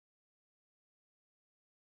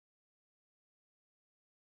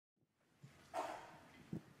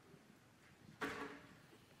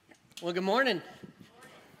Well, good morning.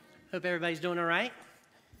 Hope everybody's doing all right.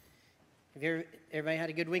 Everybody had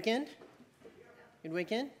a good weekend? Good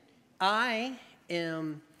weekend? I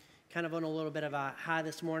am kind of on a little bit of a high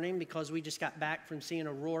this morning because we just got back from seeing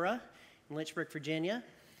Aurora in Lynchburg, Virginia.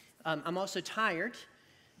 I'm also tired,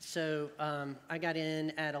 so I got in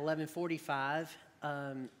at 11:45.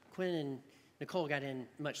 Quinn and Nicole got in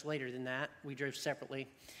much later than that. We drove separately,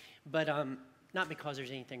 but not because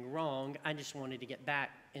there's anything wrong. I just wanted to get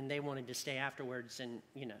back, and they wanted to stay afterwards, and,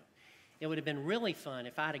 you know, it would have been really fun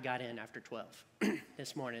if I'd have got in after 12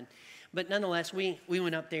 this morning. But nonetheless, we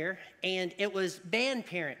went up there, and it was Band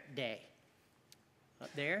Parent Day up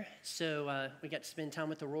there. So we got to spend time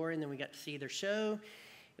with Aurora, and then we got to see their show.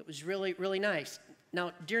 It was really, really nice.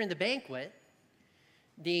 Now, during the banquet,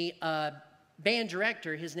 the band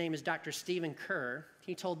director, his name is Dr. Stephen Kerr,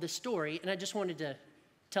 he told this story, and I just wanted to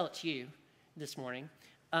tell it to you this morning.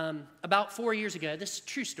 About 4 years ago, this is a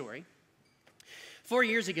true story. 4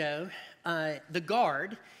 years ago, the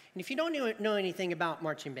Guard, and if you don't know anything about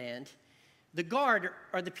marching band, the Guard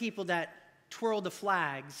are the people that twirl the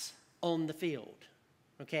flags on the field,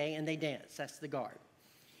 okay, and they dance. That's the Guard.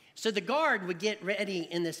 So the Guard would get ready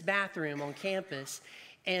in this bathroom on campus,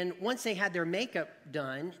 and once they had their makeup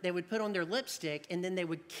done, they would put on their lipstick, and then they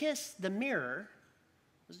would kiss the mirror.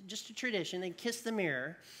 It was just a tradition. They'd kiss the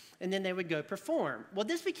mirror, and then they would go perform. Well,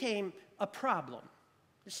 this became a problem.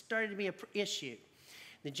 This started to be an issue.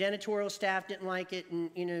 The janitorial staff didn't like it,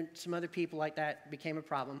 and, you know, some other people like that became a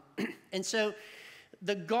problem. And so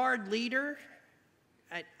the Guard leader,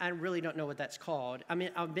 I really don't know what that's called. I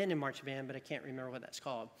mean, I've been in marching band, but I can't remember what that's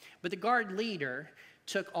called. But the Guard leader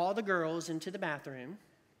took all the girls into the bathroom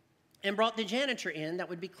and brought the janitor in that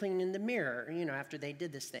would be cleaning the mirror, you know, after they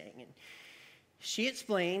did this thing. And she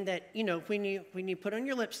explained that, you know, when you put on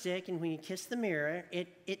your lipstick and when you kiss the mirror,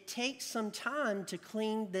 it takes some time to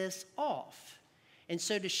clean this off. And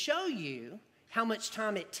so to show you how much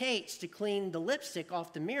time it takes to clean the lipstick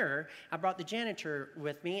off the mirror, I brought the janitor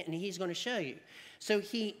with me, and he's going to show you. So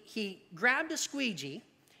he grabbed a squeegee,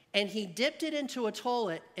 and he dipped it into a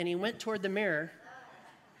toilet, and he went toward the mirror.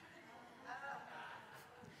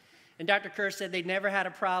 And Dr. Kerr said they never had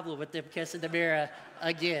a problem with them kissing the mirror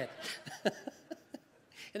again.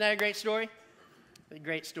 Isn't that a great story? A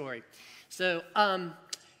great story. So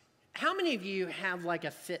how many of you have like a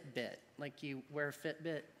Fitbit? Like you wear a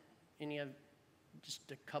Fitbit? Any of, just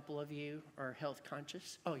a couple of you are health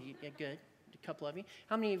conscious? Oh, yeah, good. A couple of you.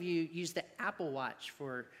 How many of you use the Apple Watch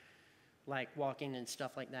for like walking and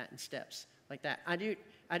stuff like that and steps like that? I do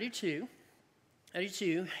too. I do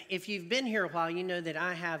too. If you've been here a while, you know that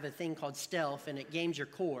I have a thing called Stealth, and it games your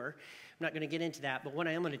core. I'm not going to get into that, but what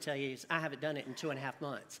I am going to tell you is I haven't done it in 2.5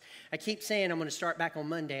 months. I keep saying I'm going to start back on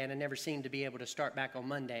Monday, and I never seem to be able to start back on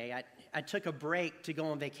Monday. I took a break to go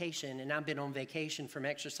on vacation, and I've been on vacation from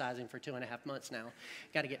exercising for 2.5 months now.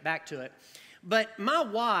 Got to get back to it. But my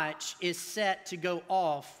watch is set to go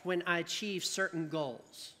off when I achieve certain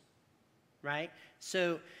goals, right?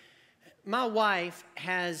 So my wife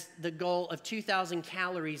has the goal of 2,000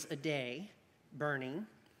 calories a day burning.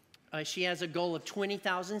 She has a goal of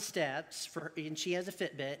 20,000 steps, and she has a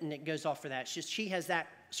Fitbit, and it goes off for that. She has that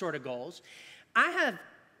sort of goals. I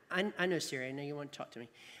know, Siri, I know you want to talk to me.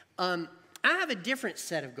 I have a different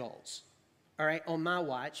set of goals, all right, on my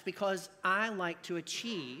watch, because I like to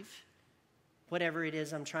achieve whatever it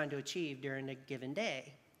is I'm trying to achieve during a given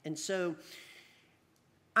day. And so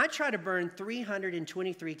I try to burn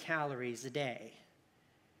 323 calories a day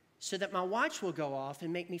so that my watch will go off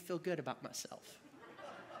and make me feel good about myself.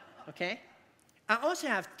 Okay? I also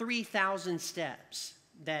have 3,000 steps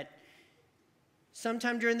that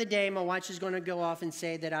sometime during the day, my watch is going to go off and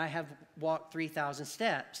say that I have walked 3,000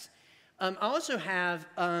 steps. I also have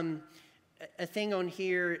a thing on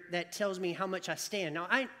here that tells me how much I stand. Now,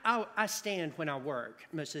 I stand when I work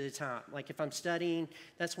most of the time. Like if I'm studying,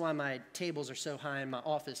 that's why my tables are so high in my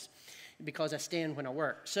office, because I stand when I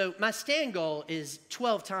work. So my stand goal is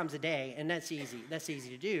 12 times a day, and that's easy. That's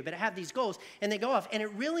easy to do. But I have these goals, and they go off, and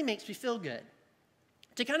it really makes me feel good.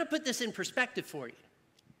 To kind of put this in perspective for you,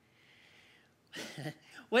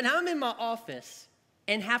 when I'm in my office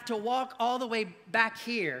and have to walk all the way back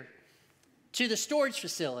here to the storage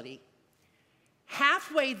facility,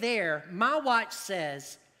 halfway there, my watch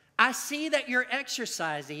says, "I see that you're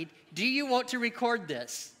exercising. Do you want to record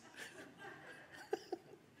this?"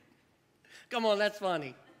 Come on, that's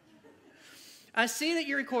funny. I see that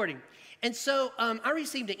you're recording. And so I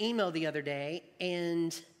received an email the other day,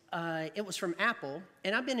 and it was from Apple,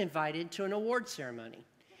 and I've been invited to an award ceremony.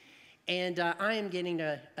 And I am getting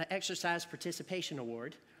an exercise participation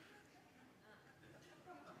award.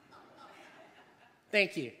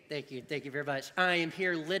 Thank you very much. I am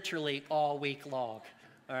here literally all week long,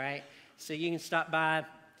 all right? So you can stop by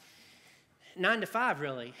 9 to 5,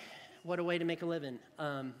 really. What a way to make a living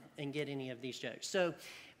and get any of these jokes. So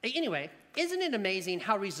anyway, isn't it amazing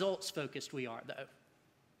how results-focused we are, though?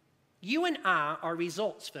 You and I are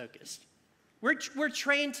results-focused. We're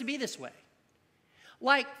trained to be this way.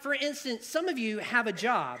 Like, for instance, some of you have a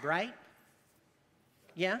job, right?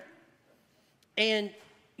 Yeah? And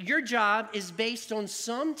your job is based on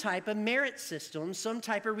some type of merit system, some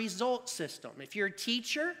type of result system. If you're a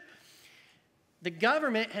teacher, the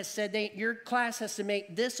government has said that your class has to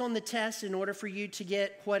make this on the test in order for you to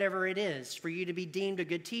get whatever it is, for you to be deemed a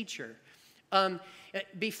good teacher.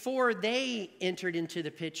 Before they entered into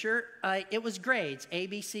the picture, it was grades, A,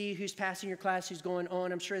 B, C, who's passing your class, who's going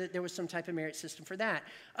on. I'm sure that there was some type of merit system for that.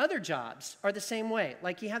 Other jobs are the same way.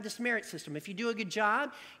 Like you have this merit system. If you do a good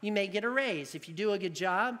job, you may get a raise. If you do a good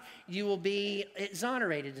job, you will be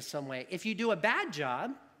exonerated in some way. If you do a bad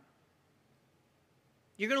job,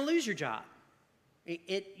 you're going to lose your job.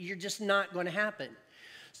 You're just not going to happen.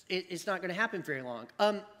 It's not going to happen very long.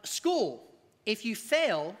 School, if you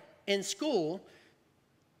fail in school,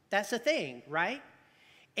 that's a thing, right?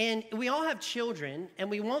 And we all have children, and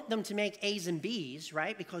we want them to make A's and B's,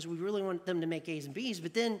 right? Because we really want them to make A's and B's.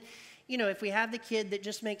 But then, you know, if we have the kid that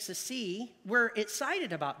just makes a C, we're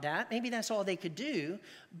excited about that. Maybe that's all they could do.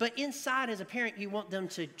 But inside, as a parent, you want them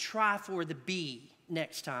to try for the B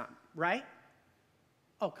next time, right?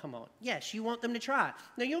 Oh, come on. Yes, you want them to try.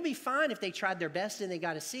 Now, you'll be fine if they tried their best and they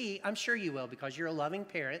got a C. I'm sure you will because you're a loving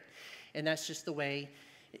parent, and that's just the way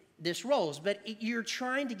this rolls. But you're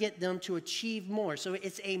trying to get them to achieve more. So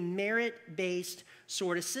it's a merit-based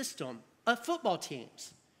sort of system. Football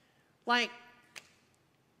teams, like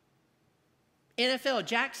NFL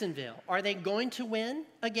Jacksonville, are they going to win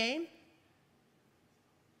a game?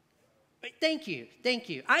 Thank you.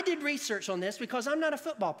 I did research on this because I'm not a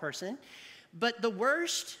football person. But the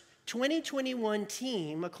worst 2021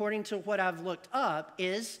 team, according to what I've looked up,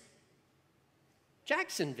 is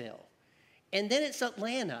Jacksonville. And then it's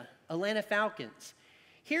Atlanta Falcons.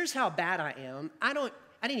 Here's how bad I am. I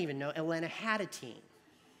didn't even know Atlanta had a team.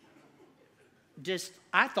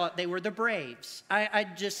 I thought they were the Braves. I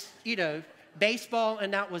just, baseball,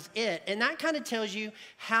 and that was it. And that kind of tells you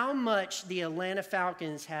how much the Atlanta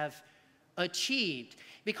Falcons have achieved.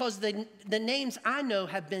 Because the names I know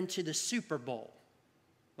have been to the Super Bowl.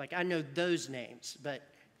 Like, I know those names. But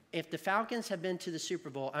if the Falcons have been to the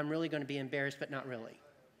Super Bowl, I'm really going to be embarrassed, but not really.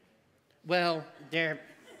 Well,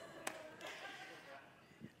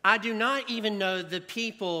 I do not even know the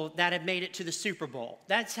people that have made it to the Super Bowl.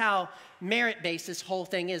 That's how merit-based this whole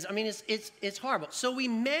thing is. I mean, it's horrible. So we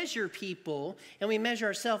measure people, and we measure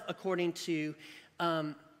ourselves according to,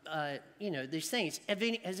 these things.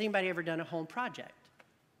 Has anybody ever done a home project?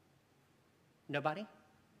 Nobody?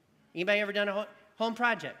 Anybody ever done a home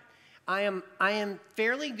project? I am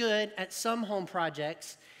fairly good at some home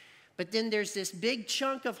projects, but then there's this big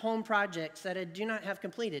chunk of home projects that I do not have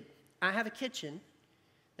completed. I have a kitchen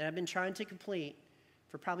that I've been trying to complete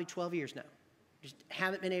for probably 12 years now. Just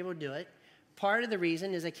haven't been able to do it. Part of the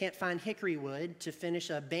reason is I can't find hickory wood to finish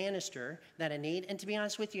a banister that I need. And to be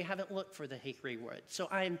honest with you, I haven't looked for the hickory wood. So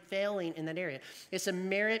I am failing in that area. It's a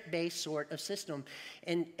merit-based sort of system.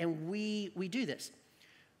 And we do this.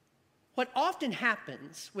 What often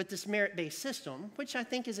happens with this merit-based system, which I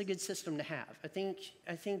think is a good system to have, I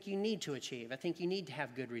think you need to achieve. I think you need to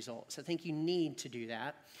have good results. I think you need to do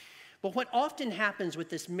that. But what often happens with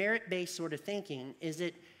this merit-based sort of thinking is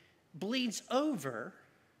it bleeds over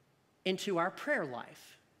into our prayer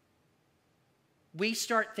life. We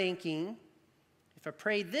start thinking, if I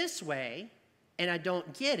pray this way and I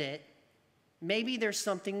don't get it, maybe there's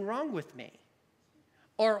something wrong with me.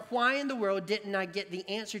 Or why in the world didn't I get the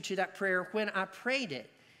answer to that prayer when I prayed it?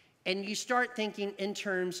 And you start thinking in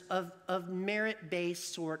terms of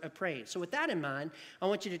merit-based sort of praise. So with that in mind, I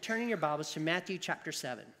want you to turn in your Bibles to Matthew chapter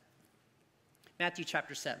 7. Matthew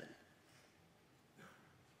chapter 7.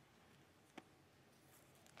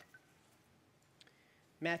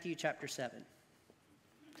 Matthew chapter 7.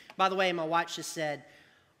 By the way, my watch just said,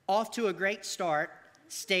 off to a great start,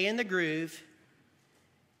 stay in the groove.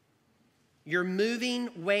 You're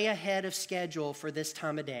moving way ahead of schedule for this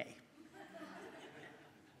time of day.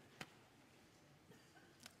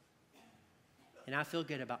 And I feel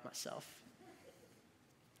good about myself.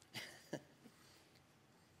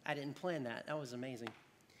 I didn't plan that. That was amazing.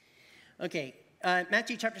 Okay,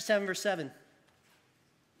 Matthew chapter 7, verse 7.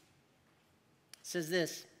 Says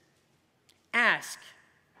this, ask,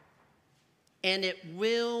 and it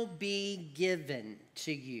will be given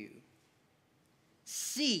to you.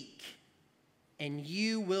 Seek, and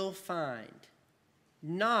you will find.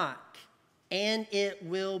 Knock, and it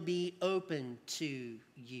will be open to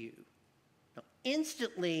you. Now,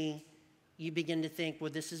 instantly, you begin to think,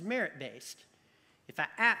 well, this is merit-based. If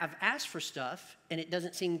I've asked for stuff, and it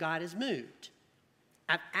doesn't seem God has moved.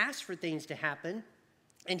 I've asked for things to happen,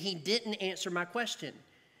 and he didn't answer my question.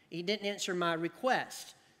 He didn't answer my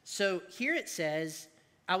request. So here it says,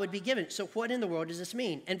 I would be given. So what in the world does this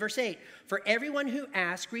mean? And verse 8, for everyone who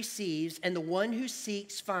asks receives, and the one who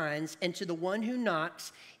seeks finds, and to the one who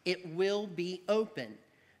knocks it will be open.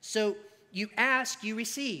 So you ask, you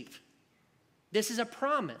receive. This is a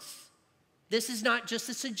promise. This is not just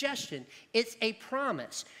a suggestion. It's a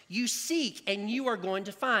promise. You seek and you are going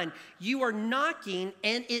to find. You are knocking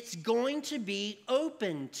and it's going to be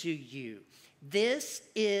open to you. This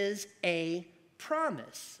is a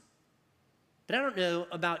promise. But I don't know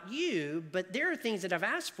about you, but there are things that I've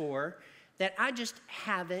asked for that I just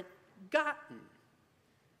haven't gotten.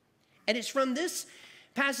 And it's from this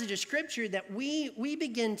passage of Scripture that we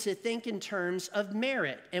begin to think in terms of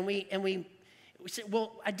merit. And we say,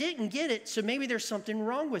 well, I didn't get it, so maybe there's something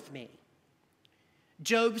wrong with me.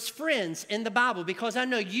 Job's friends in the Bible, because I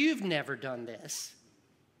know you've never done this.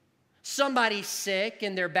 Somebody's sick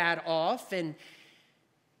and they're bad off, and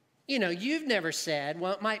you've never said,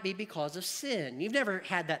 well, it might be because of sin. You've never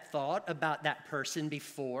had that thought about that person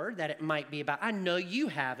before, that it might be about. I know you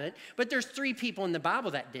haven't, but there's 3 people in the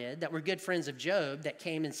Bible that did, that were good friends of Job, that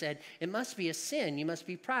came and said, it must be a sin. You must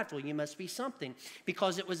be prideful. You must be something,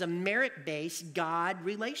 because it was a merit-based God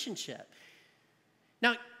relationship.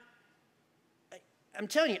 Now, I'm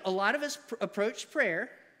telling you, a lot of us approach prayer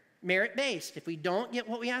merit-based. If we don't get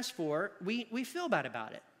what we ask for, we feel bad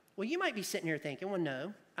about it. Well, you might be sitting here thinking, well,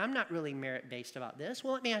 no, I'm not really merit-based about this.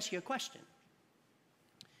 Well, let me ask you a question.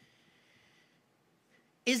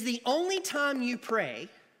 Is the only time you pray,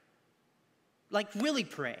 like really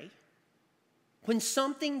pray, when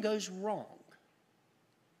something goes wrong?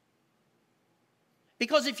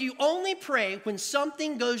 Because if you only pray when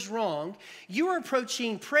something goes wrong, you are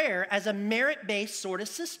approaching prayer as a merit-based sort of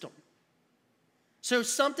system. So if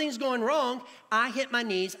something's going wrong, I hit my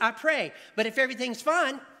knees, I pray. But if everything's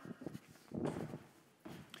fine,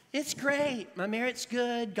 it's great. My merit's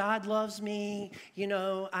good. God loves me.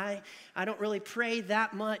 I don't really pray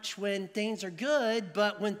that much when things are good,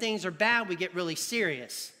 but when things are bad, we get really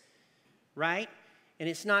serious, right? And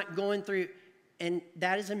it's not going through, and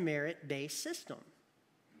that is a merit-based system.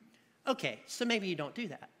 Okay, so maybe you don't do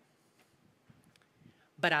that.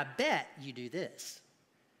 But I bet you do this.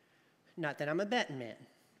 Not that I'm a betting man,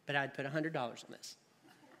 but I'd put $100 on this.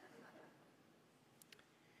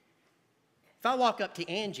 If I walk up to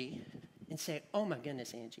Angie and say, oh my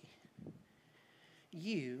goodness, Angie,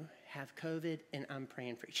 you have COVID and I'm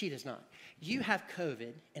praying for you. She does not. You have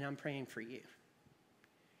COVID and I'm praying for you.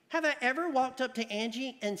 Have I ever walked up to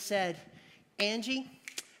Angie and said, Angie,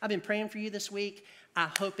 I've been praying for you this week.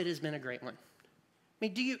 I hope it has been a great one. I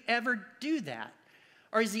mean, do you ever do that?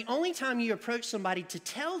 Or is the only time you approach somebody to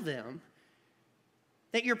tell them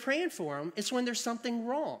that you're praying for them is when there's something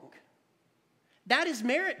wrong? That is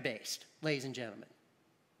merit-based, ladies and gentlemen.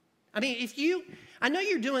 I mean, I know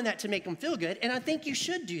you're doing that to make them feel good, and I think you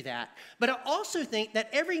should do that. But I also think that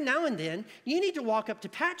every now and then, you need to walk up to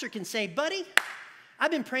Patrick and say, buddy,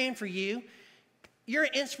 I've been praying for you. You're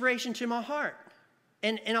an inspiration to my heart.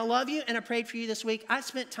 And I love you, and I prayed for you this week. I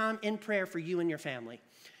spent time in prayer for you and your family.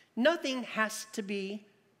 Nothing has to be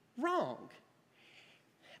wrong.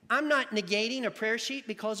 I'm not negating a prayer sheet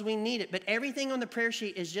because we need it, but everything on the prayer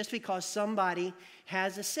sheet is just because somebody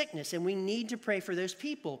has a sickness, and we need to pray for those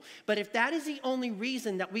people. But if that is the only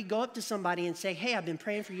reason that we go up to somebody and say, hey, I've been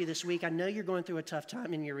praying for you this week. I know you're going through a tough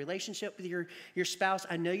time in your relationship with your spouse.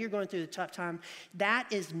 I know you're going through a tough time.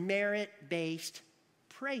 That is merit-based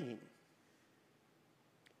praying.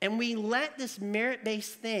 And we let this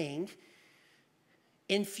merit-based thing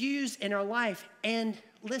infuse in our life. And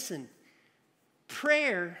listen,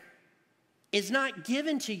 prayer is not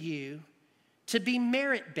given to you to be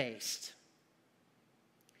merit-based.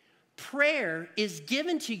 Prayer is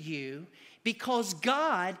given to you because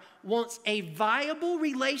God wants a viable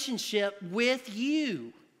relationship with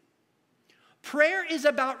you. Prayer is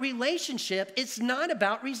about relationship. It's not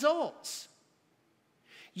about results.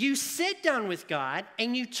 You sit down with God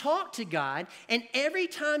and you talk to God, and every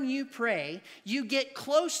time you pray, you get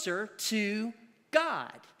closer to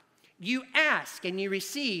God. You ask and you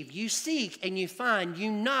receive, you seek and you find, you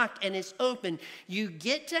knock and it's open. You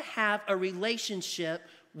get to have a relationship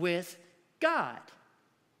with God.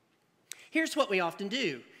 Here's what we often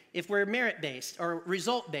do if we're merit-based or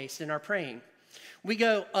result-based in our praying. We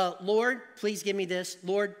go, Lord, please give me this.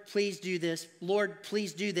 Lord, please do this. Lord,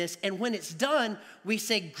 please do this. And when it's done, we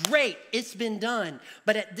say, great, it's been done.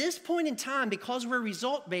 But at this point in time, because we're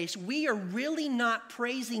result-based, we are really not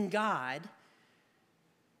praising God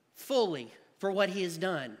fully for what he has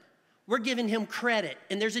done. We're giving him credit.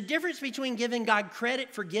 And there's a difference between giving God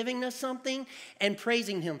credit for giving us something and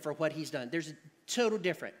praising him for what he's done. There's a total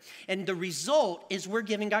different. And the result is we're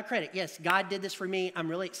giving God credit. Yes, God did this for me. I'm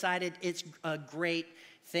really excited. It's a great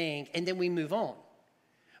thing. And then we move on.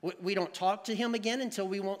 We don't talk to him again until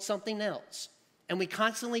we want something else. And we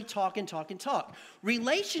constantly talk and talk and talk.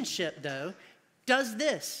 Relationship, though, does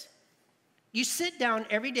this. You sit down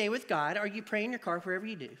every day with God, or you pray in your car, wherever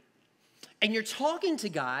you do. And you're talking to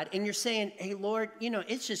God, and you're saying, hey, Lord,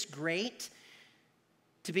 it's just great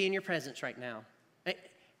to be in your presence right now.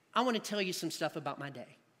 I want to tell you some stuff about my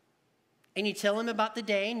day. And you tell him about the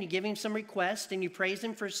day, and you give him some requests, and you praise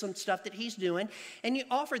him for some stuff that he's doing, and you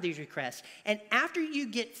offer these requests. And after you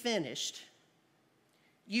get finished,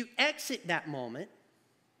 you exit that moment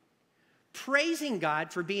praising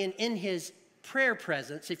God for being in his prayer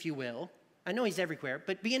presence, if you will. I know he's everywhere,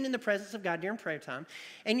 but being in the presence of God during prayer time,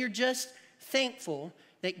 and you're just thankful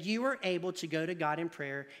that you are able to go to God in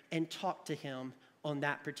prayer and talk to him on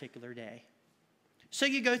that particular day. So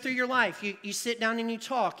you go through your life, you sit down and you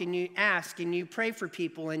talk and you ask and you pray for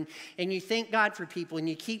people and you thank God for people and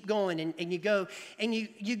you keep going and you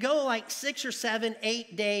go like 6 or 7,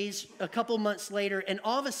 8 days, a couple months later, and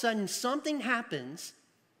all of a sudden something happens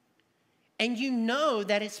and you know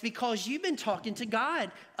that it's because you've been talking to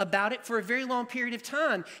God about it for a very long period of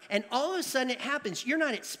time, and all of a sudden it happens. You're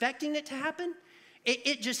not expecting it to happen.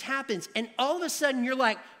 It just happens, and all of a sudden you're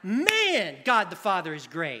like, man, God the Father is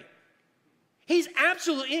great. He's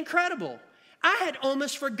absolutely incredible. I had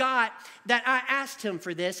almost forgot that I asked him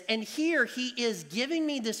for this, and here he is giving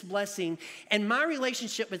me this blessing, and my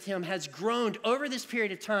relationship with him has grown over this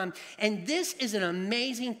period of time, and this is an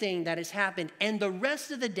amazing thing that has happened, and the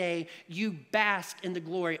rest of the day, you bask in the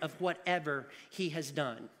glory of whatever he has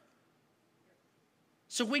done.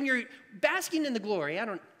 So when you're basking in the glory, I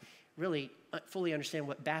don't really fully understand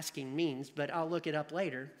what basking means, but I'll look it up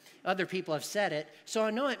later. Other people have said it, so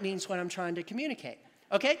I know it means what I'm trying to communicate.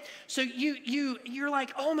 Okay? So you're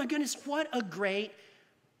like, oh my goodness, what a great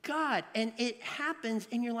God. And it happens,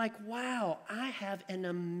 and you're like, wow, I have an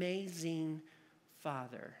amazing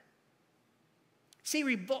Father. See,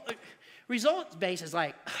 results-based is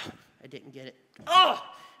like, oh, I didn't get it. Oh,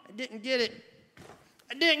 I didn't get it.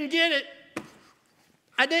 I didn't get it.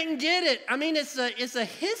 I didn't get it. I mean, it's a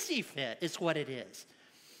hissy fit. It's what it is.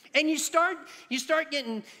 And you start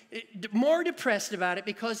getting more depressed about it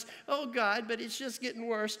because, oh, God, but it's just getting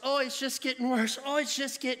worse. Oh, it's just getting worse. Oh, it's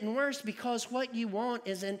just getting worse, because what you want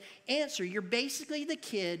is an answer. You're basically the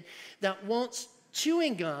kid that wants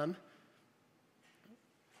chewing gum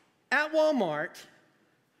at Walmart,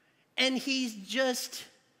 and he's just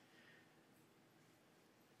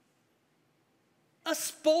a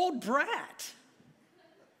spoiled brat.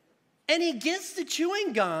 And he gets the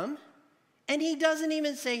chewing gum, and he doesn't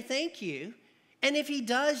even say thank you. And if he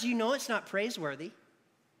does, you know it's not praiseworthy,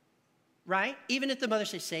 right? Even if the mother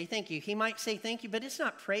says, say thank you, he might say thank you, but it's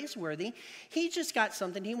not praiseworthy. He just got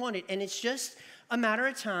something he wanted, and it's just a matter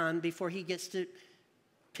of time before he gets to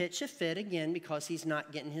pitch a fit again because he's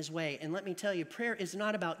not getting his way. And let me tell you, prayer is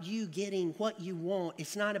not about you getting what you want.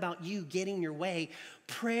 It's not about you getting your way.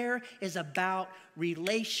 Prayer is about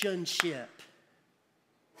relationship.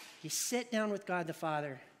 You sit down with God the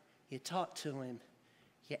Father, you talk to him,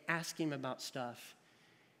 you ask him about stuff,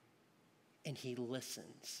 and he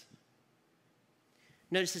listens.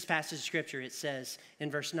 Notice this passage of scripture. It says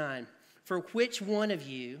in verse 9, for which one of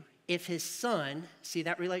you, if his son, see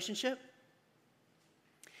that relationship?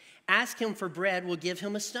 Ask him for bread, will give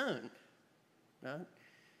him a stone. No,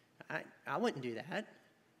 I wouldn't do that.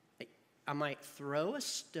 I might throw a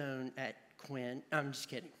stone at Quinn. I'm just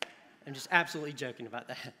kidding. I'm just absolutely joking about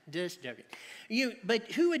that. Just joking.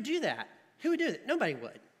 But who would do that? Who would do that? Nobody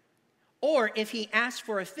would. Or if he asked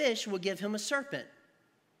for a fish, we'll give him a serpent.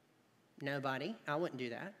 Nobody. I wouldn't do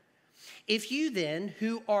that. If you then,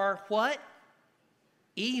 who are what?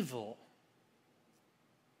 Evil.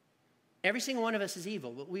 Every single one of us is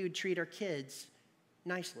evil, but we would treat our kids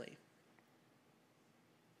nicely.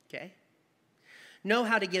 Okay? Know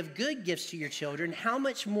how to give good gifts to your children, how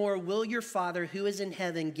much more will your Father who is in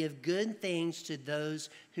heaven give good things to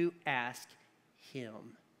those who ask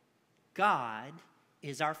him? God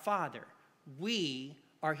is our Father. We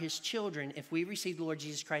are his children, if we receive the Lord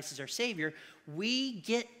Jesus Christ as our Savior, we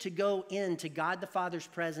get to go into God the Father's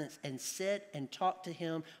presence and sit and talk to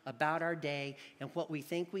him about our day and what we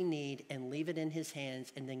think we need and leave it in his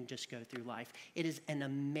hands and then just go through life. It is an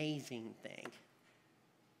amazing thing.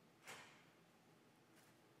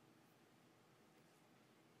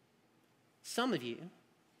 Some of you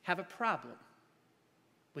have a problem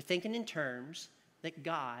with thinking in terms that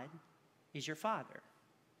God is your Father.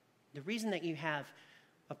 The reason that you have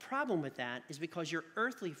a problem with that is because your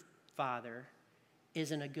earthly father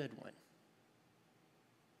isn't a good one.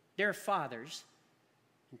 There are fathers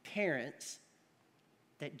and parents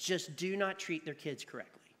that just do not treat their kids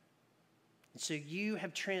correctly. And so you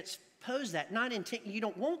have transposed that, you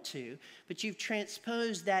don't want to, but you've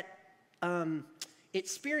transposed that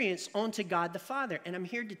experience onto God the Father. And I'm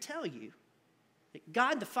here to tell you that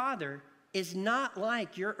God the Father is not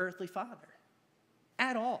like your earthly father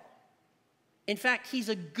at all. In fact, he's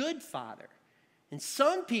a good father. And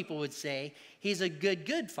some people would say he's a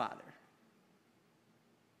good father.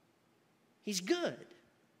 He's good.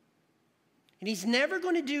 And he's never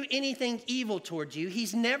going to do anything evil towards you.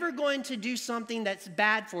 He's never going to do something that's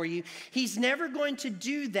bad for you. He's never going to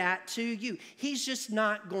do that to you. He's just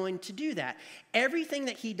not going to do that. Everything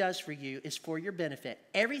that he does for you is for your benefit.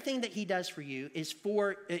 Everything that he does for you is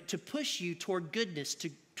to push you toward goodness,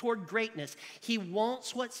 toward greatness. He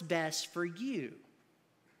wants what's best for you.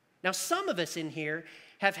 Now, some of us in here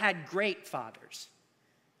have had great fathers.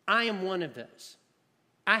 I am one of those.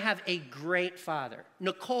 I have a great father.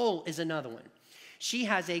 Nicole is another one. She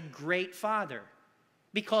has a great father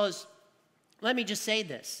because, let me just say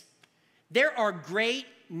this, there are great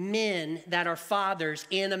men that are fathers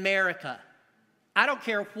in America. I don't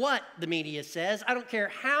care what the media says. I don't care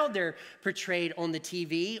how they're portrayed on the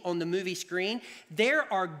TV, on the movie screen.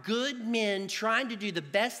 There are good men trying to do the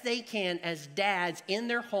best they can as dads in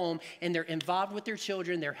their home, and they're involved with their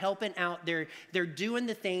children. They're helping out. They're doing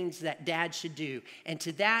the things that dads should do. And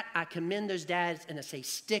to that, I commend those dads, and I say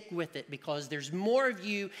stick with it because there's more of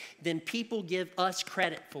you than people give us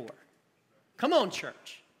credit for. Come on,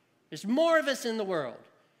 church. There's more of us in the world.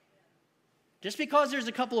 Just because there's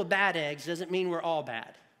a couple of bad eggs doesn't mean we're all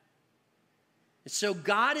bad. So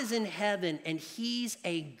God is in heaven, and he's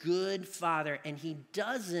a good father, and he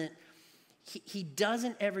doesn't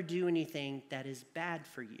ever do anything that is bad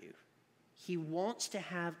for you. He wants to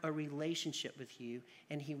have a relationship with you,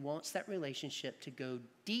 and he wants that relationship to go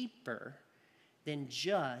deeper than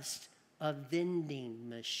just a vending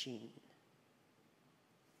machine.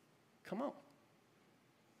 Come on.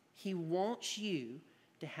 He wants you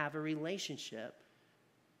to have a relationship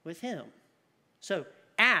with him. So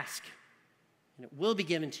ask, and it will be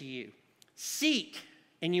given to you. Seek,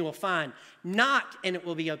 and you will find. Knock, and it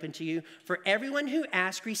will be open to you. For everyone who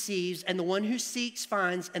asks receives, and the one who seeks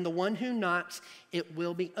finds, and the one who knocks, it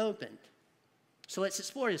will be opened. So let's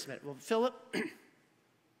explore this a bit. Well, Philip,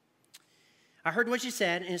 I heard what you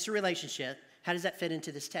said, and it's a relationship. How does that fit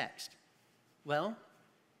into this text? Well,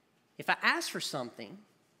 if I ask for something,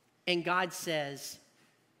 and God says,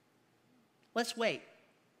 let's wait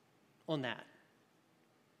on that.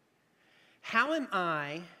 How am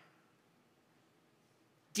I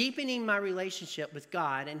deepening my relationship with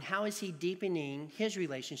God, and how is he deepening his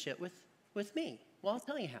relationship with me? Well, I'll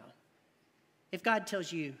tell you how. If God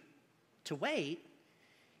tells you to wait,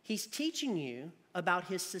 he's teaching you about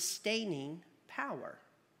his sustaining power.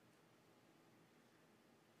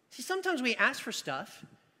 See, sometimes we ask for stuff,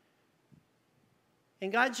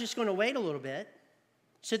 and God's just going to wait a little bit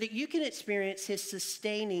so that you can experience his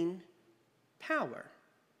sustaining power.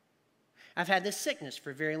 I've had this sickness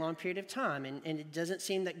for a very long period of time, and it doesn't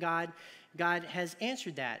seem that God has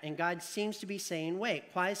answered that, and God seems to be saying, wait.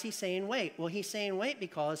 Why is he saying wait? Well, he's saying wait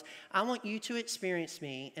because I want you to experience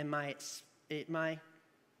me and my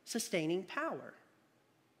sustaining power.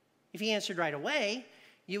 If he answered right away,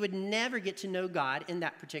 you would never get to know God in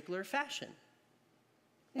that particular fashion.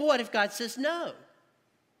 Well, what if God says no?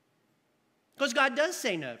 Because God does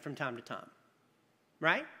say no from time to time,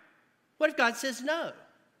 right? What if God says no?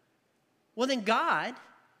 Well, then God,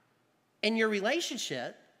 in your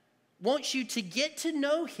relationship, wants you to get to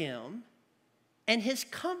know him and his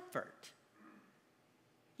comfort.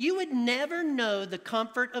 You would never know the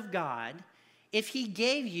comfort of God if he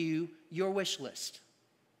gave you your wish list.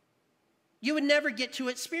 You would never get to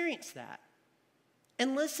experience that.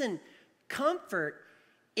 And listen, comfort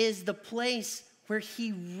is the place where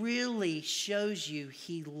he really shows you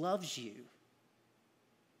he loves you.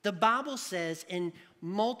 The Bible says in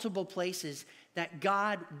multiple places that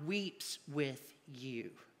God weeps with you.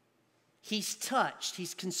 He's touched.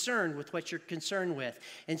 He's concerned with what you're concerned with.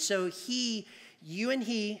 And so he you and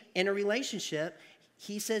he in a relationship,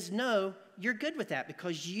 he says, no, you're good with that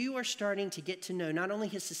because you are starting to get to know not only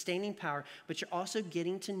his sustaining power, but you're also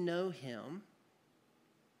getting to know him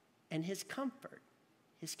and his comfort,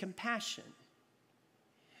 his compassion,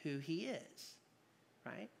 who he is,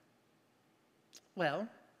 right? Well,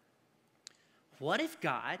 what if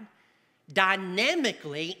God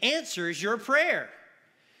dynamically answers your prayer?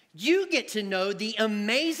 You get to know the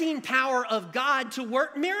amazing power of God to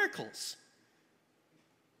work miracles.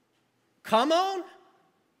 Come on.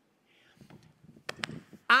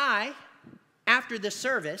 I, after the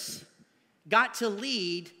service, got to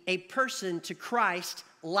lead a person to Christ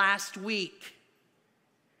last week.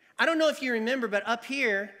 I don't know if you remember, but up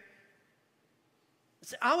here,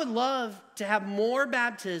 I would love to have more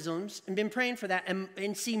baptisms and been praying for that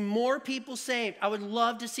and see more people saved. I would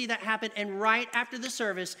love to see that happen. And right after the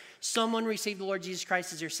service, someone received the Lord Jesus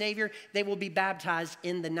Christ as their Savior. They will be baptized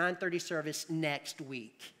in the 9:30 service next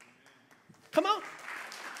week. Come on.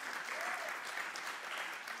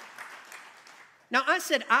 Now, I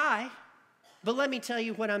said but let me tell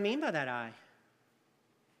you what I mean by that I.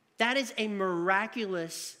 That is a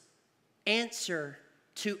miraculous answer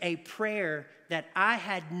to a prayer that I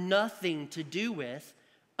had nothing to do with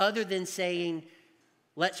other than saying,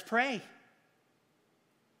 let's pray.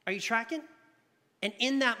 Are you tracking? And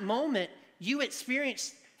in that moment, you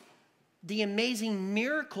experienced the amazing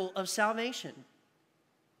miracle of salvation.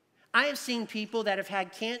 I have seen people that have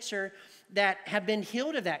had cancer that have been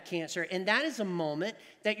healed of that cancer. And that is a moment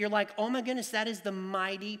that you're like, oh my goodness, that is the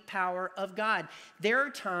mighty power of God. There are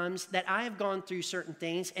times that I have gone through certain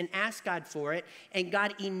things and asked God for it, and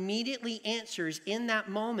God immediately answers in that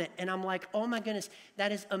moment. And I'm like, oh my goodness,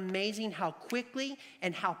 that is amazing how quickly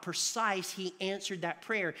and how precise he answered that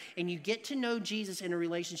prayer. And you get to know Jesus in a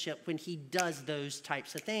relationship when he does those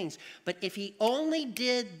types of things. But if he only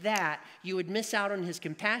did that, you would miss out on his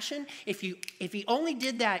compassion. If he only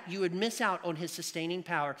did that, you would miss out on his sustaining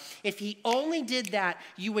power. If he only did that,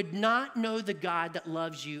 you would not know the God that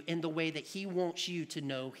loves you in the way that he wants you to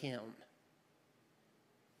know him.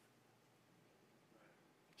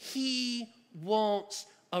 He wants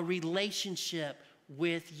a relationship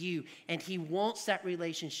with you, and he wants that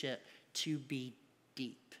relationship to be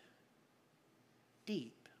deep.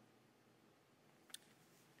 Deep.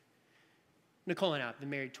 Nicole and I have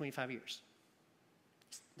been married 25 years.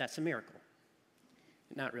 That's a miracle.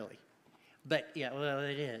 Not really. But yeah, well,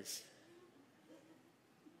 it is.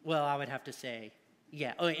 Well, I would have to say,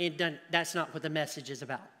 yeah, that's not what the message is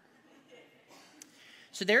about.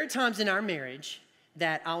 So there are times in our marriage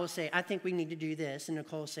that I will say, I think we need to do this, and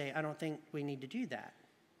Nicole will say, I don't think we need to do that.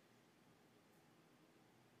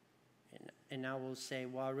 And I will say,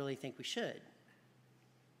 well, I really think we should.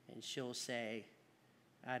 And she'll say,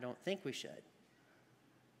 I don't think we should.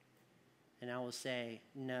 And I will say,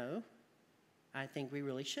 no, I think we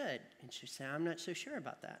really should. And she'll say, I'm not so sure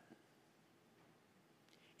about that.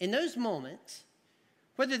 In those moments,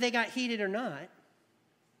 whether they got heated or not,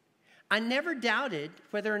 I never doubted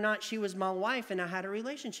whether or not she was my wife and I had a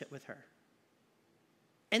relationship with her.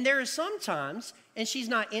 And there are some times, and she's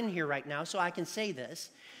not in here right now, so I can say this,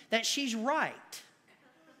 that she's right.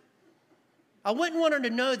 I wouldn't want her to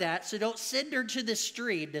know that, so don't send her to the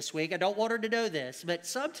street this week. I don't want her to know this, but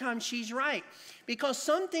sometimes she's right. Because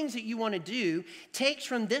some things that you want to do takes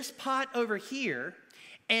from this pot over here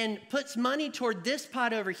and puts money toward this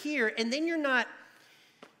pot over here, and then you're not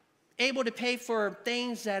able to pay for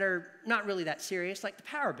things that are not really that serious, like the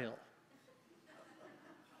power bill,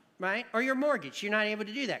 right? Or your mortgage. You're not able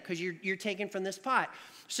to do that because you're taking from this pot.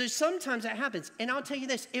 So sometimes that happens. And I'll tell you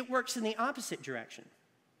this, it works in the opposite direction.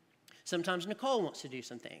 Sometimes Nicole wants to do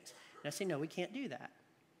some things. And I say, no, we can't do that.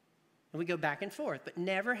 And we go back and forth. But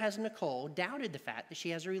never has Nicole doubted the fact that she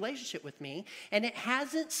has a relationship with me. And it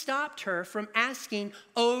hasn't stopped her from asking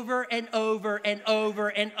over and over and over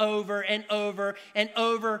and over and over and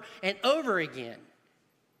over and over again.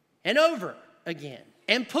 And over again.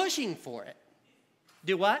 And pushing for it.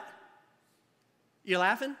 Do what? You're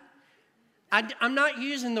laughing? I'm not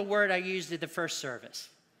using the word I used at the first service,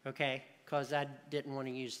 okay? Because I didn't want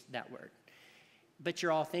to use that word. But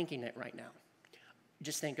you're all thinking it right now.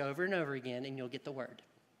 Just think over and over again and you'll get the word.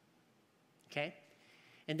 Okay?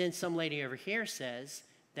 And then some lady over here says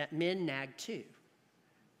that men nag too.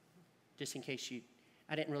 Just in case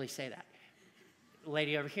I didn't really say that.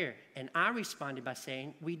 Lady over here. And I responded by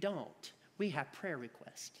saying, we don't. We have prayer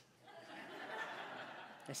requests.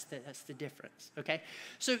 That's the difference, okay?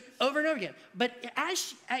 So over and over again. But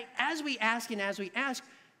as we ask,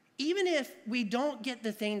 even if we don't get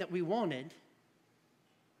the thing that we wanted,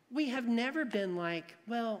 we have never been like,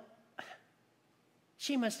 well,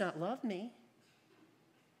 she must not love me.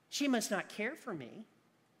 She must not care for me.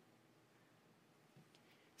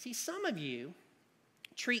 See, some of you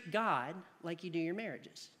treat God like you do your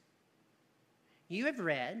marriages. You have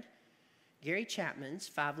read Gary Chapman's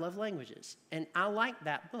 5 Love Languages, and I like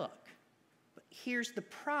that book. But here's the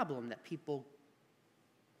problem that people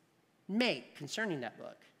make concerning that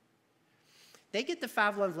book. They get the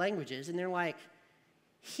 5 love languages, and they're like,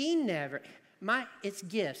 it's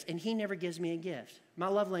gifts, and he never gives me a gift. My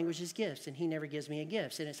love language is gifts, and he never gives me a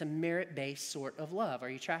gift. And it's a merit-based sort of love. Are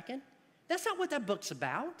you tracking? That's not what that book's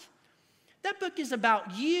about. That book is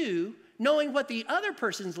about you knowing what the other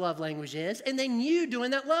person's love language is, and then you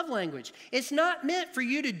doing that love language. It's not meant for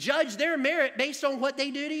you to judge their merit based on what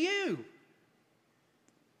they do to you.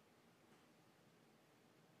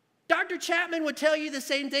 Dr. Chapman would tell you the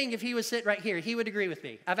same thing if he was sitting right here. He would agree with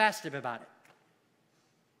me. I've asked him about it.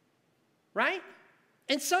 Right?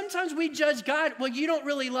 And sometimes we judge God, well, you don't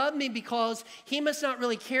really love me because he must not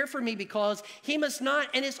really care for me because he must not,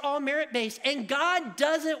 and it's all merit-based. And God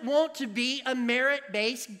doesn't want to be a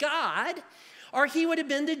merit-based God, or he would have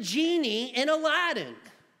been the genie in Aladdin.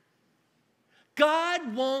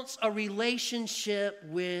 God wants a relationship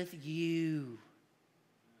with you.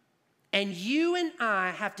 And you and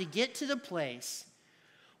I have to get to the place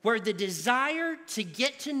where the desire to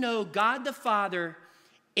get to know God the Father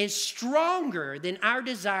is stronger than our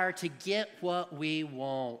desire to get what we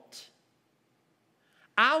want.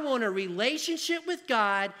 I want a relationship with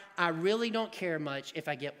God. I really don't care much if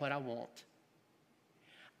I get what I want.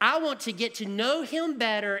 I want to get to know him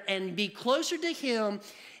better and be closer to him.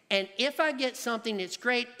 And if I get something, it's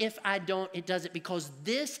great. If I don't, it doesn't, because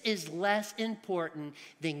this is less important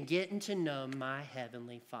than getting to know my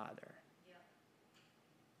heavenly Father.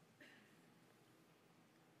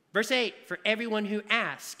 Verse 8, for everyone who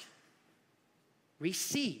asks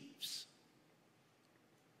receives.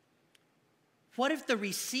 What if the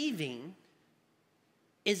receiving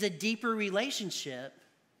is a deeper relationship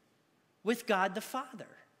with God the Father?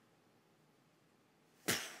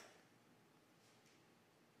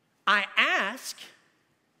 I ask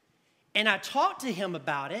and I talk to him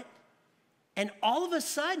about it, and all of a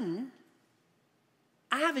sudden,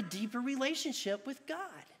 I have a deeper relationship with God.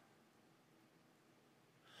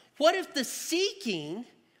 What if the seeking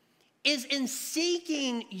is in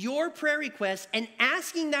seeking your prayer request and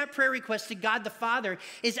asking that prayer request to God the Father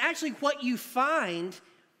is actually what you find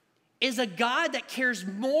is a God that cares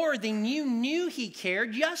more than you knew he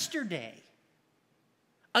cared yesterday.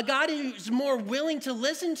 A God who's more willing to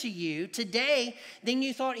listen to you today than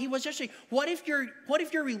you thought he was yesterday. What if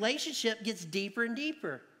your relationship gets deeper and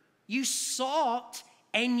deeper? You sought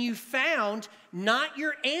and you found not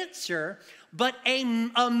your answer, but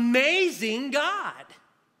an amazing God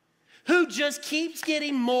who just keeps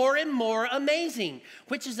getting more and more amazing,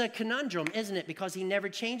 which is a conundrum, isn't it? Because he never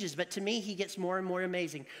changes. But to me, he gets more and more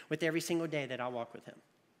amazing with every single day that I walk with him.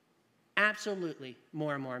 Absolutely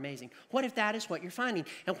more and more amazing. What if that is what you're finding?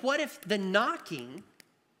 And what if the knocking,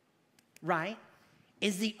 right,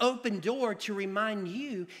 is the open door to remind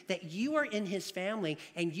you that you are in his family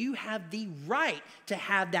and you have the right to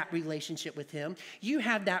have that relationship with him. You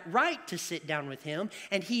have that right to sit down with him,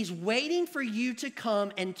 and he's waiting for you to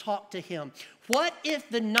come and talk to him. What if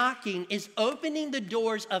the knocking is opening the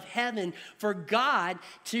doors of heaven for God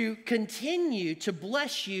to continue to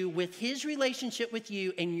bless you with his relationship with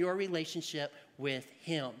you and your relationship with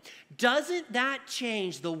him? Doesn't that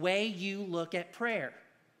change the way you look at prayer?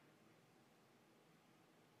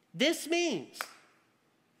 This means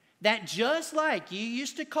that just like you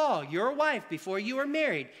used to call your wife before you were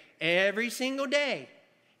married every single day,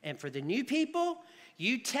 and for the new people,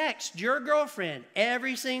 you text your girlfriend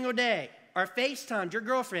every single day, or FaceTimed your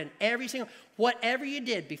girlfriend whatever you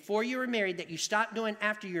did before you were married that you stopped doing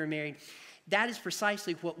after you were married, that is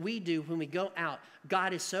precisely what we do when we go out.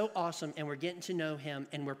 God is so awesome, and we're getting to know him,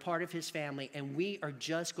 and we're part of his family, and we are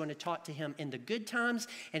just going to talk to him in the good times,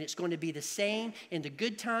 and it's going to be the same in the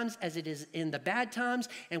good times as it is in the bad times,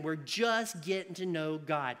 and we're just getting to know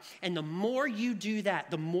God. And the more you do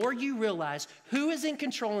that, the more you realize who is in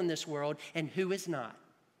control in this world and who is not,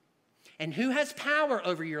 and who has power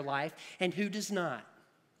over your life and who does not.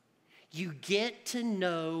 You get to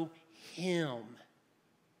know him.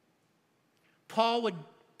 Paul would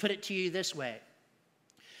put it to you this way: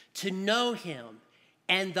 to know him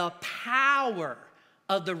and the power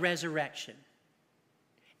of the resurrection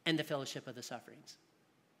and the fellowship of the sufferings.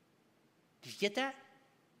 Did you get that?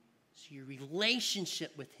 So your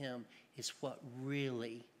relationship with him is what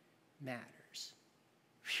really matters.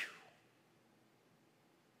 Whew.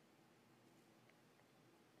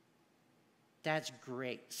 That's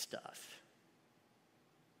great stuff.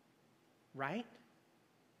 Right?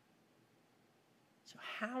 So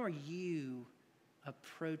how are you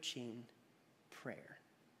approaching prayer?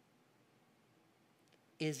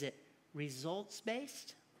 Is it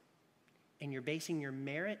results-based, and you're basing your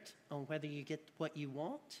merit on whether you get what you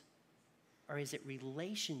want? Or is it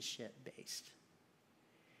relationship-based?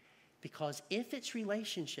 Because if it's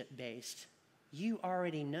relationship-based, you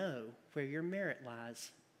already know where your merit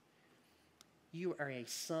lies. You are a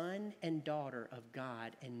son and daughter of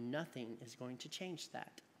God, and nothing is going to change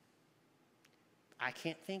that. I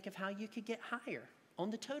can't think of how you could get higher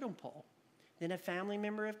on the totem pole than a family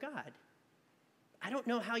member of God. I don't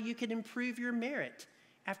know how you could improve your merit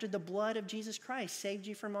after the blood of Jesus Christ saved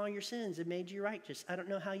you from all your sins and made you righteous. I don't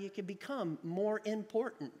know how you could become more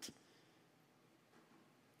important.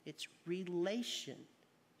 It's relationship.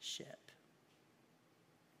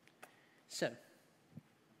 So,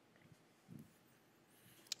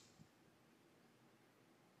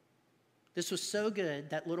 this was so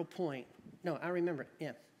good, that little point. No, I remember it.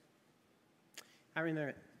 Yeah. I remember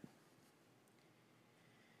it.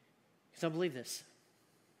 Because I believe this.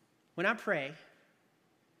 When I pray,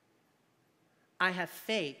 I have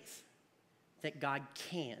faith that God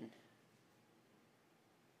can,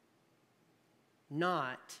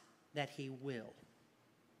 not that He will.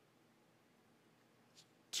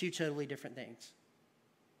 Two totally different things.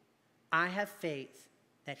 I have faith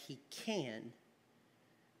that He can,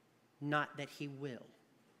 not that He will.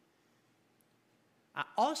 I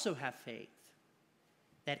also have faith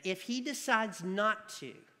that if He decides not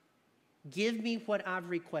to give me what I've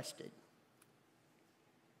requested,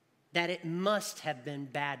 that it must have been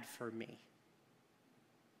bad for me.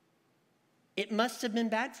 It must have been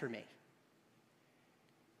bad for me.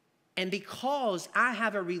 And because I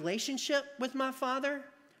have a relationship with my Father,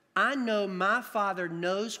 I know my Father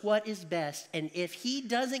knows what is best. And if He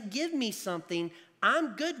doesn't give me something,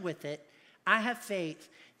 I'm good with it. I have faith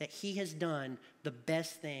that He has done the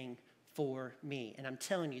best thing for me. And I'm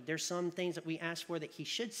telling you, there's some things that we ask for that He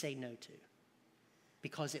should say no to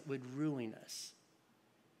because it would ruin us.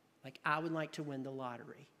 Like, I would like to win the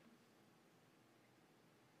lottery.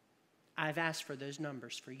 I've asked for those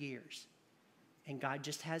numbers for years, and God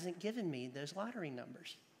just hasn't given me those lottery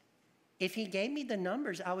numbers. If He gave me the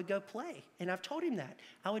numbers, I would go play, and I've told Him that.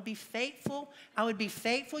 I would be faithful. I would be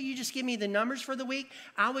faithful. You just give me the numbers for the week.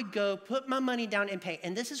 I would go put my money down and pay.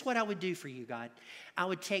 And this is what I would do for you, God. I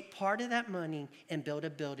would take part of that money and build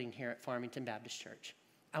a building here at Farmington Baptist Church.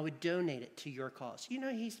 I would donate it to your cause. You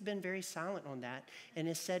know, He's been very silent on that and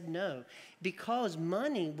has said no because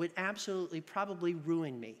money would absolutely probably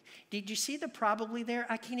ruin me. Did you see the probably there?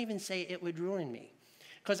 I can't even say it would ruin me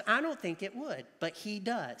because I don't think it would, but He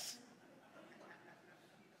does.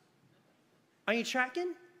 Are you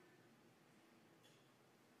tracking?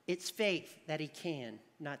 It's faith that He can,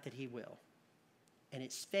 not that He will. And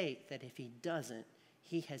it's faith that if He doesn't,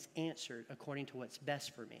 He has answered according to what's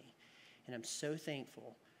best for me. And I'm so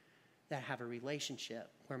thankful that I have a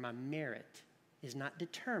relationship where my merit is not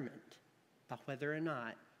determined by whether or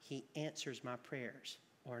not He answers my prayers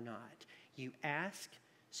or not. You ask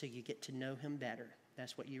so you get to know Him better.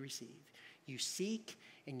 That's what you receive. You seek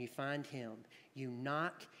and you find Him. You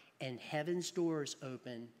knock and heaven's doors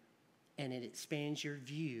open and it expands your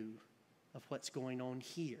view of what's going on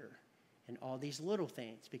here. And all these little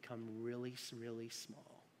things become really, really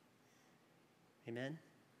small. Amen?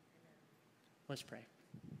 Let's pray.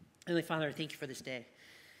 Heavenly Father, I thank You for this day.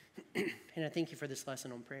 And I thank You for this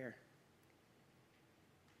lesson on prayer.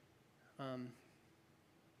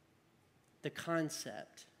 The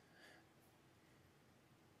concept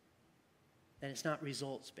that it's not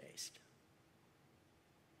results-based,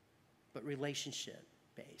 but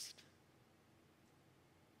relationship-based,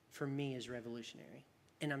 for me is revolutionary.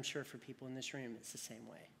 And I'm sure for people in this room, it's the same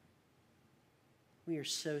way. We are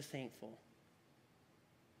so thankful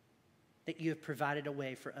that You have provided a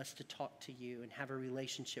way for us to talk to You and have a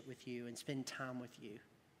relationship with You and spend time with You.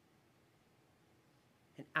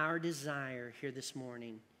 And our desire here this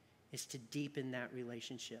morning is to deepen that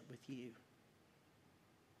relationship with You.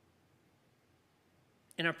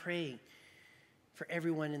 And I pray for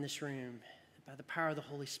everyone in this room that by the power of the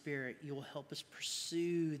Holy Spirit, You will help us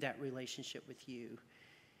pursue that relationship with You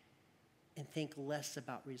and think less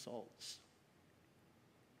about results.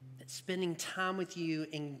 That spending time with You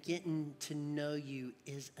and getting to know You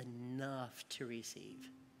is enough to receive,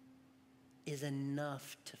 is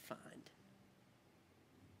enough to find.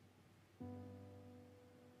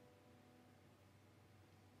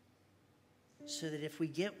 So that if we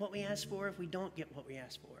get what we ask for, if we don't get what we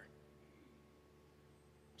ask for,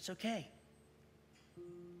 it's okay.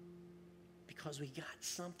 Because we got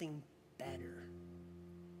something better.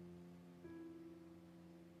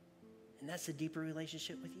 And that's a deeper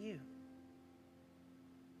relationship with you.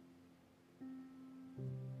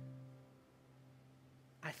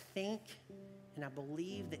 I think and I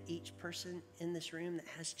believe that each person in this room that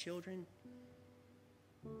has children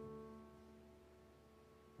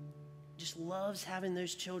just loves having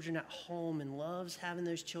those children at home and loves having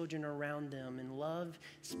those children around them and love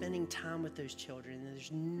spending time with those children. And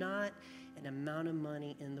there's not an amount of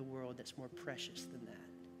money in the world that's more precious than that.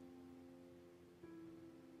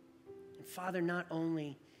 And Father, not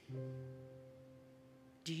only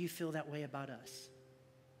do you feel that way about us,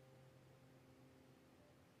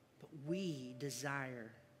 but we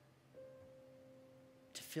desire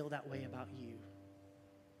to feel that way about you.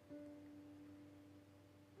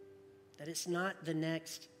 That it's not the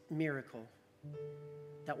next miracle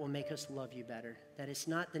that will make us love you better. That it's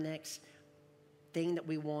not the next thing that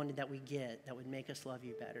we wanted that we get that would make us love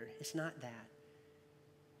you better. It's not that.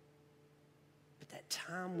 But that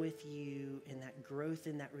time with you and that growth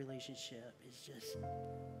in that relationship is just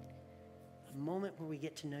a moment where we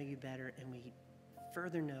get to know you better and we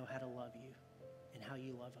further know how to love you and how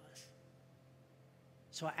you love us.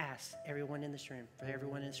 So I ask everyone in this room, for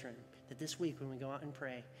everyone in this room, that this week when we go out and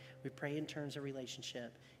pray, we pray in terms of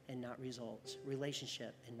relationship and not results.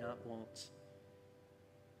 Relationship and not wants.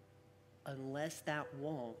 Unless that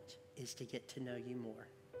want is to get to know you more.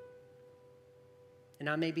 And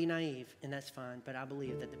I may be naive, and that's fine, but I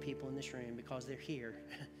believe that the people in this room, because they're here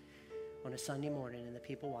on a Sunday morning and the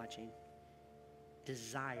people watching,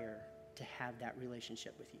 desire to have that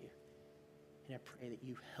relationship with you. And I pray that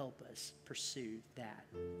you help us pursue that.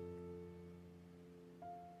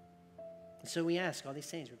 And so we ask all these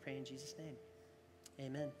things. We pray in Jesus' name.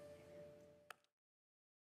 Amen.